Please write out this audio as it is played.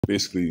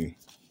Basically,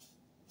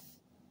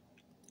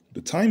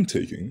 the time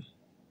taking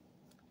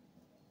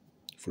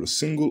for a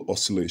single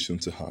oscillation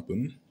to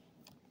happen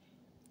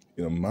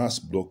in a mass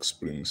block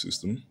spring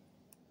system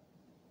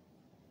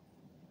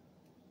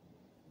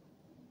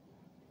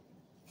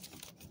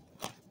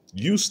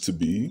used to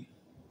be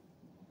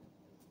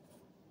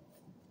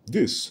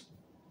this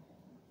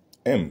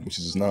m, which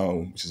is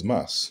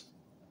mass.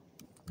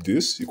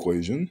 This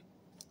equation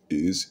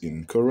is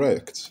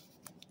incorrect.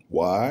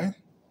 Why?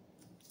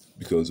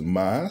 Because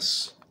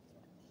mass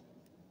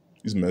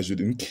is measured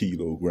in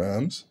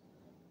kilograms.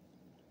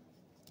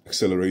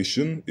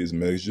 Acceleration is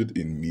measured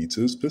in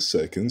meters per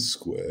second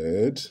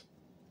squared.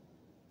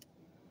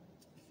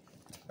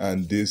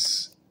 And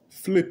this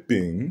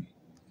flipping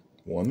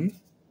one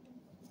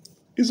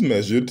is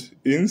measured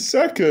in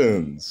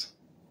seconds.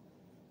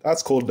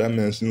 That's called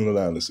dimensional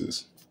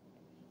analysis.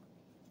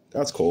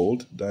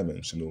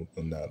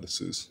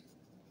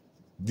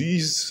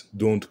 These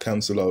don't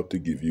cancel out to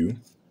give you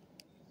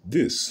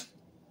this.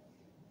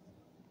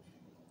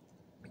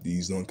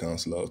 These don't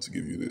cancel out to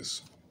give you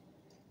this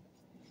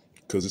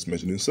because it's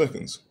measured in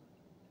seconds.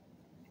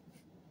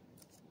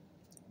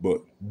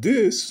 But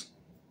this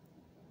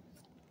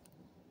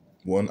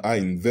one I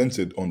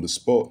invented on the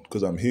spot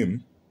because I'm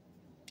him.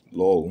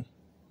 Lol.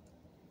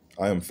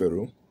 I am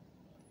Pharaoh.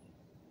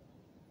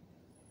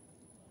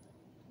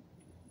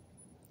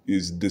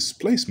 Is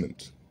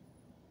displacement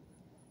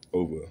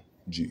over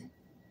g.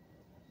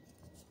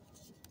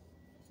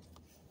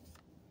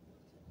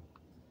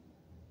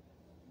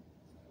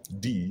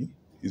 D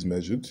is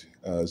measured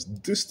as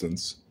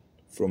distance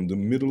from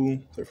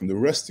the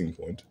resting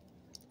point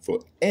for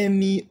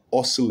any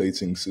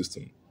oscillating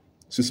system.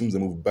 Systems that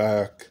move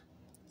back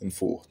and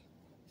forth.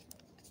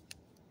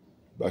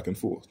 Back and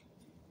forth.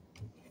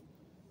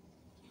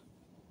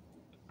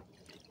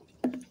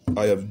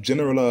 I have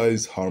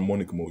generalized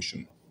harmonic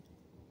motion.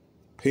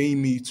 Pay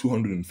me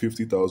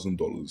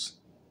 $250,000